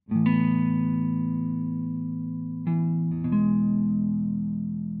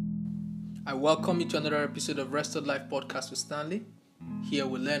I welcome you to another episode of Rested Life Podcast with Stanley. Here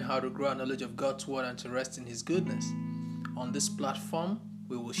we learn how to grow our knowledge of God's Word and to rest in His goodness. On this platform,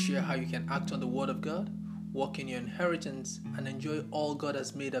 we will share how you can act on the Word of God, walk in your inheritance, and enjoy all God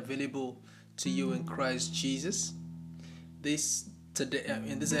has made available to you in Christ Jesus.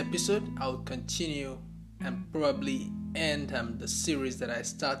 In this episode, I'll continue and probably end the series that I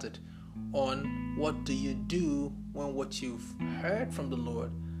started on what do you do when what you've heard from the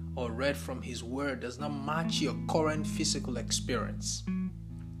Lord or read from His Word does not match your current physical experience.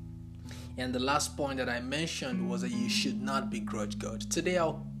 And the last point that I mentioned was that you should not begrudge God. Today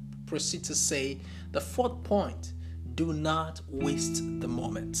I'll proceed to say the fourth point: do not waste the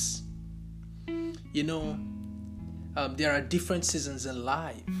moments. There are different seasons in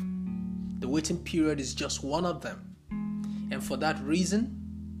life. The waiting period is just one of them. And for that reason,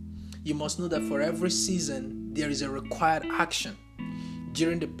 you must know that for every season, there is a required action.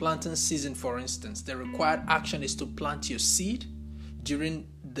 During the planting season, for instance, the required action is to plant your seed. During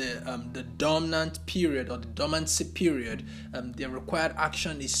the dormant period or the dormancy period, the required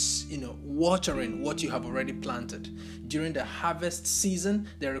action is watering what you have already planted. During the harvest season,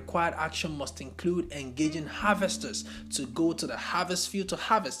 the required action must include engaging harvesters to go to the harvest field to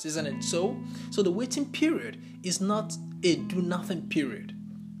harvest, isn't it so? So the waiting period is not a do-nothing period.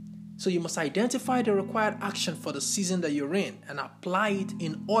 So you must identify the required action for the season that you're in and apply it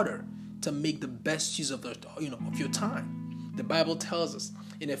in order to make the best use of your time. The Bible tells us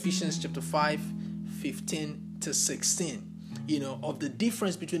in Ephesians chapter 5, 15 to 16, of the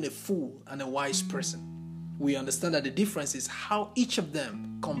difference between a fool and a wise person. We understand that the difference is how each of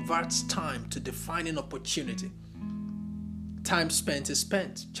them converts time to defining opportunity. Time spent is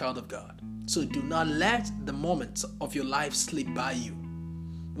spent, child of God. So do not let the moments of your life slip by you.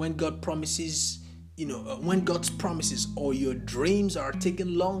 When God's promises or your dreams are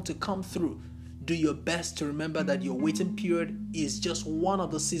taking long to come through, do your best to remember that your waiting period is just one of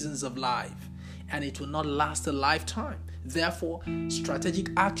the seasons of life, and it will not last a lifetime. Therefore, strategic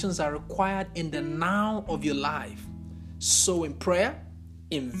actions are required in the now of your life. Sow in prayer,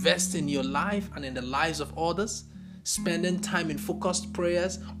 invest in your life and in the lives of others, spending time in focused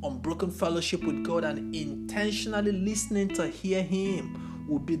prayers, unbroken fellowship with God, and intentionally listening to hear Him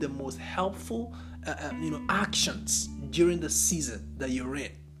will be the most helpful actions during the season that you're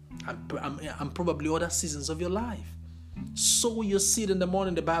in and probably other seasons of your life. Sow your seed in the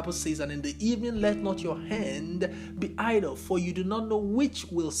morning, the Bible says, and in the evening let not your hand be idle, for you do not know which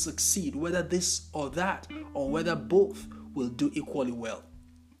will succeed, whether this or that, or whether both will do equally well.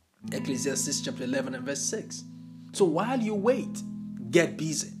 Ecclesiastes chapter 11 and verse 6. So while you wait, get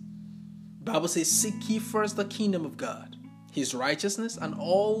busy. The Bible says, seek ye first the kingdom of God, His righteousness, and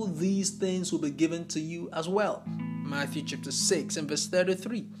all these things will be given to you as well. Matthew chapter 6 and verse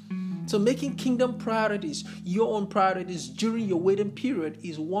 33. So making kingdom priorities your own priorities during your waiting period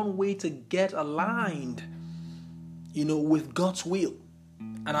is one way to get aligned, with God's will.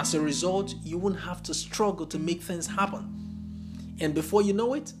 And as a result, you won't have to struggle to make things happen. And before you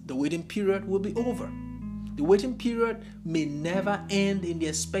know it, the waiting period will be over. The waiting period may never end in the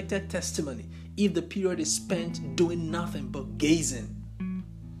expected testimony if the period is spent doing nothing but gazing.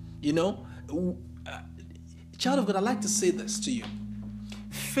 Child of God, I'd like to say this to you.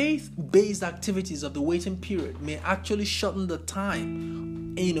 Faith-based activities of the waiting period may actually shorten the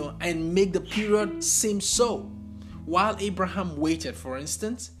time, and make the period seem so. While Abraham waited, for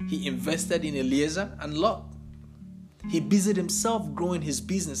instance, he invested in Eliezer and Lot. He busied himself growing his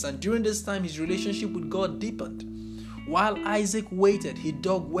business, and during this time, his relationship with God deepened. While Isaac waited, he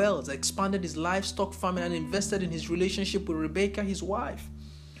dug wells, expanded his livestock farming, and invested in his relationship with Rebekah, his wife.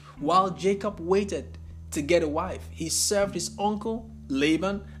 While Jacob waited to get a wife, he served his uncle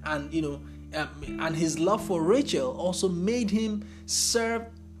Laban, and his love for Rachel also made him serve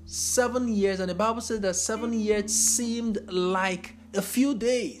 7 years. And the Bible says that 7 years seemed like a few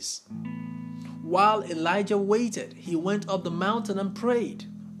days. While Elijah waited, he went up the mountain and prayed.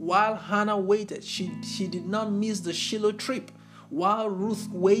 While Hannah waited, she did not miss the Shiloh trip. While Ruth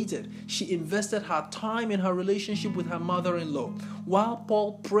waited, she invested her time in her relationship with her mother-in-law. While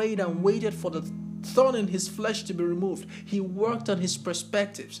Paul prayed and waited for the thorn in his flesh to be removed, he worked on his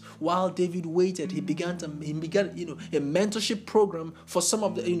perspectives. While David waited, he began a mentorship program for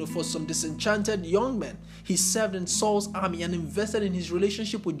some disenchanted young men. He served in Saul's army and invested in his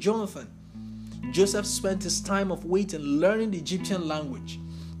relationship with Jonathan. Joseph spent his time of waiting learning the Egyptian language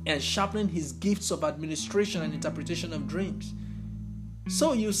and sharpening his gifts of administration and interpretation of dreams.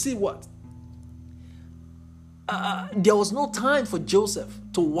 So you see what? There was no time for Joseph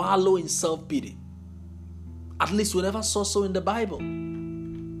to wallow in self-pity. At least we never saw so in the Bible.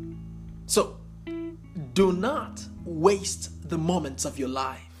 So, do not waste the moments of your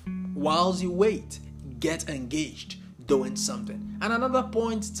life. Whilst you wait, get engaged doing something. And another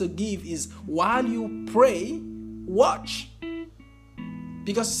point to give is, while you pray, watch.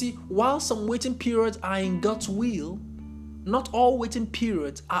 Because see, while some waiting periods are in God's will, not all waiting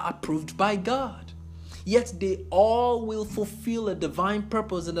periods are approved by God. Yet they all will fulfill a divine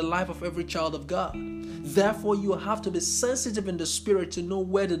purpose in the life of every child of God. Therefore, you have to be sensitive in the spirit to know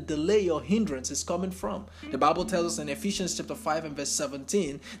where the delay or hindrance is coming from. The Bible tells us in Ephesians chapter 5 and verse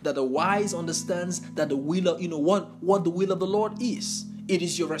 17 that the wise understands that the will of, what the will of the Lord is. It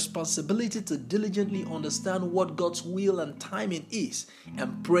is your responsibility to diligently understand what God's will and timing is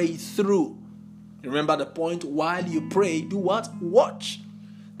and pray through. Remember the point, while you pray, do what? Watch.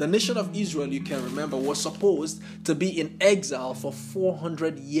 The nation of Israel, you can remember, was supposed to be in exile for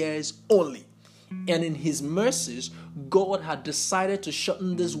 400 years only. And in his mercies, God had decided to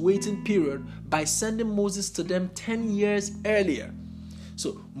shorten this waiting period by sending Moses to them 10 years earlier.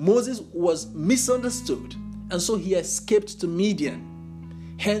 So Moses was misunderstood, and so he escaped to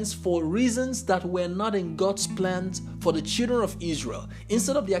Midian. Hence, for reasons that were not in God's plans for the children of Israel,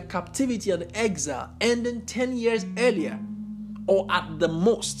 instead of their captivity and exile ending 10 years earlier, or at the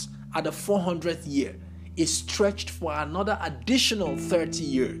most, at the 400th year, it stretched for another additional 30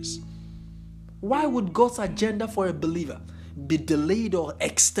 years. Why would God's agenda for a believer be delayed or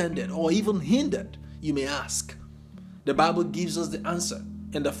extended or even hindered, you may ask? The Bible gives us the answer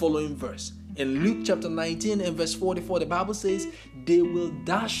in the following verse. In Luke chapter 19 and verse 44, the Bible says, "They will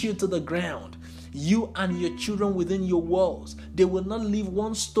dash you to the ground, you and your children within your walls. They will not leave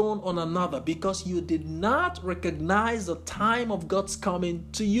one stone on another, because you did not recognize the time of God's coming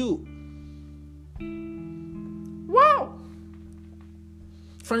to you." Wow!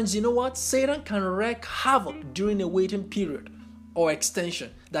 Friends, you know what? Satan can wreak havoc during a waiting period or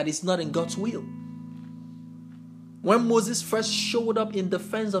extension that is not in God's will. When Moses first showed up in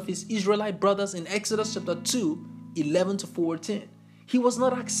defense of his Israelite brothers in Exodus chapter 2, 11 to 14, he was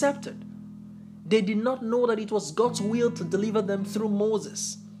not accepted. They did not know that it was God's will to deliver them through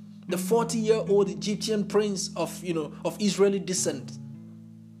Moses, the 40-year-old Egyptian prince of Israeli descent.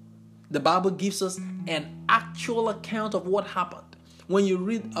 The Bible gives us an actual account of what happened. When you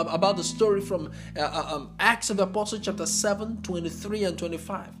read about the story from Acts of the Apostles chapter 7, 23 and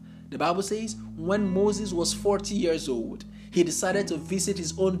 25, the Bible says, when Moses was 40 years old, he decided to visit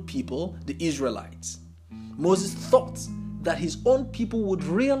his own people, the Israelites. Moses thought that his own people would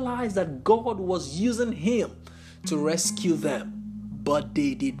realize that God was using him to rescue them, but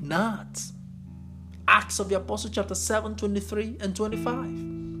they did not. Acts of the Apostles chapter 7, 23 and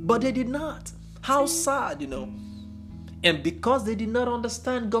 25. But they did not. How sad, And because they did not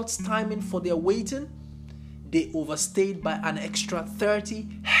understand God's timing for their waiting, they overstayed by an extra 30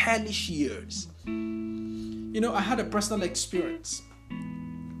 hellish years. I had a personal experience.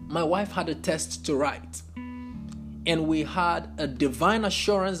 My wife had a test to write, and we had a divine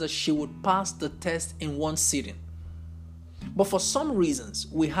assurance that she would pass the test in one sitting. But for some reasons,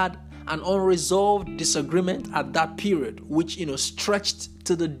 we had an unresolved disagreement at that period, which stretched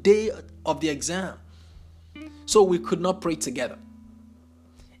to the day of the exam. So we could not pray together.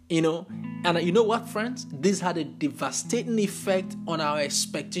 And you know what, friends? This had a devastating effect on our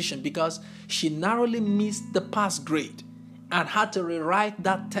expectation, because she narrowly missed the pass grade and had to rewrite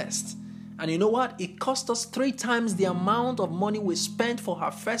that test. And you know what? It cost us 3 times the amount of money we spent for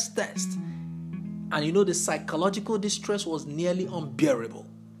her first test. And the psychological distress was nearly unbearable.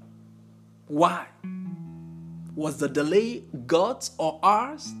 Why? Was the delay God's or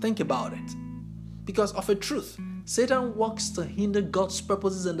ours? Think about it. Because of a truth, Satan works to hinder God's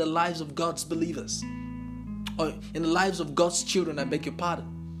purposes in the lives of God's believers, or in the lives of God's children, I beg your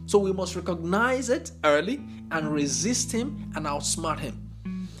pardon. So we must recognize it early and resist him and outsmart him.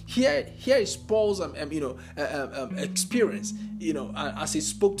 Here is Paul's experience, as he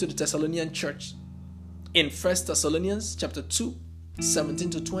spoke to the Thessalonian church in 1 Thessalonians chapter 2, 17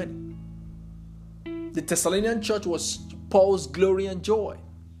 to 20. The Thessalonian church was Paul's glory and joy.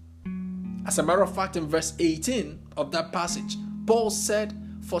 As a matter of fact, in verse 18 of that passage, Paul said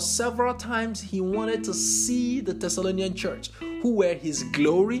for several times he wanted to see the Thessalonian church, who were his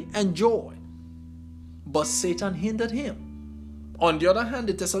glory and joy. But Satan hindered him. On the other hand,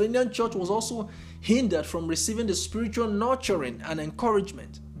 the Thessalonian church was also hindered from receiving the spiritual nurturing and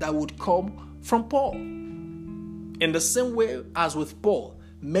encouragement that would come from Paul. In the same way as with Paul,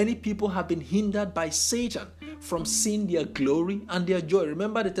 many people have been hindered by Satan from seeing their glory and their joy.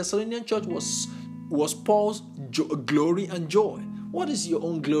 Remember, the Thessalonian church was Paul's glory and joy. What is your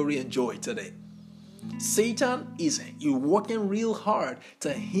own glory and joy today? Satan is working real hard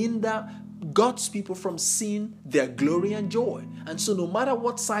to hinder God's people from seeing their glory and joy. And so no matter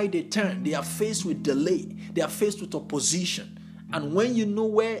what side they turn, they are faced with delay. They are faced with opposition. And when you know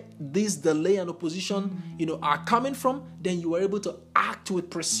where this delay and opposition, are coming from, then you are able to act with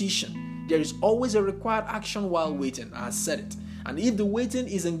precision. There is always a required action while waiting. I said it. And if the waiting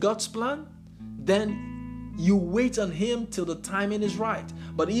is in God's plan, then you wait on Him till the timing is right.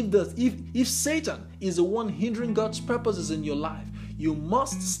 But if Satan is the one hindering God's purposes in your life, you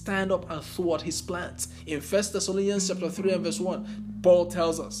must stand up and thwart his plans. In 1 Thessalonians chapter 3 and verse 1, Paul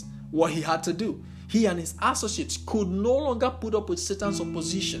tells us what he had to do. He and his associates could no longer put up with Satan's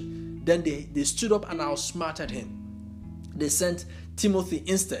opposition. Then they stood up and outsmarted him. They sent Timothy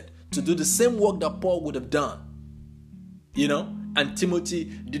instead to do the same work that Paul would have done. And Timothy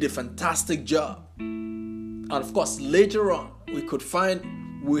did a fantastic job. And of course, later on,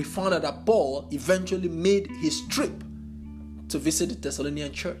 we found out that Paul eventually made his trip to visit the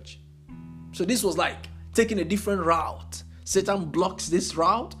Thessalonian church. So this was like taking a different route. Satan blocks this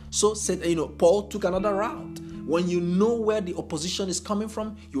route, so Paul took another route. When you know where the opposition is coming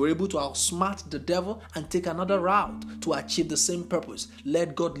from, you are able to outsmart the devil and take another route to achieve the same purpose.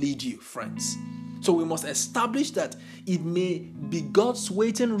 Let God lead you, friends. So we must establish that it may be God's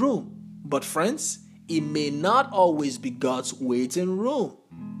waiting room, but friends, it may not always be God's waiting room.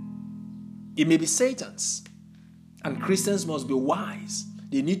 It may be Satan's. And Christians must be wise.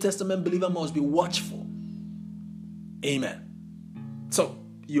 The New Testament believer must be watchful. Amen. So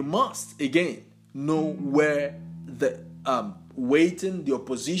you must, again, know where the the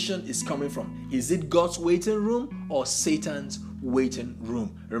opposition is coming from. Is it God's waiting room or Satan's waiting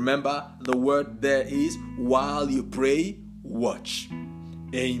room? Remember, the word there is, while you pray, watch.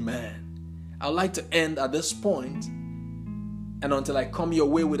 Amen. I'd like to end at this point, and until I come your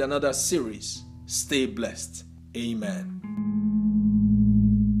way with another series, stay blessed. Amen.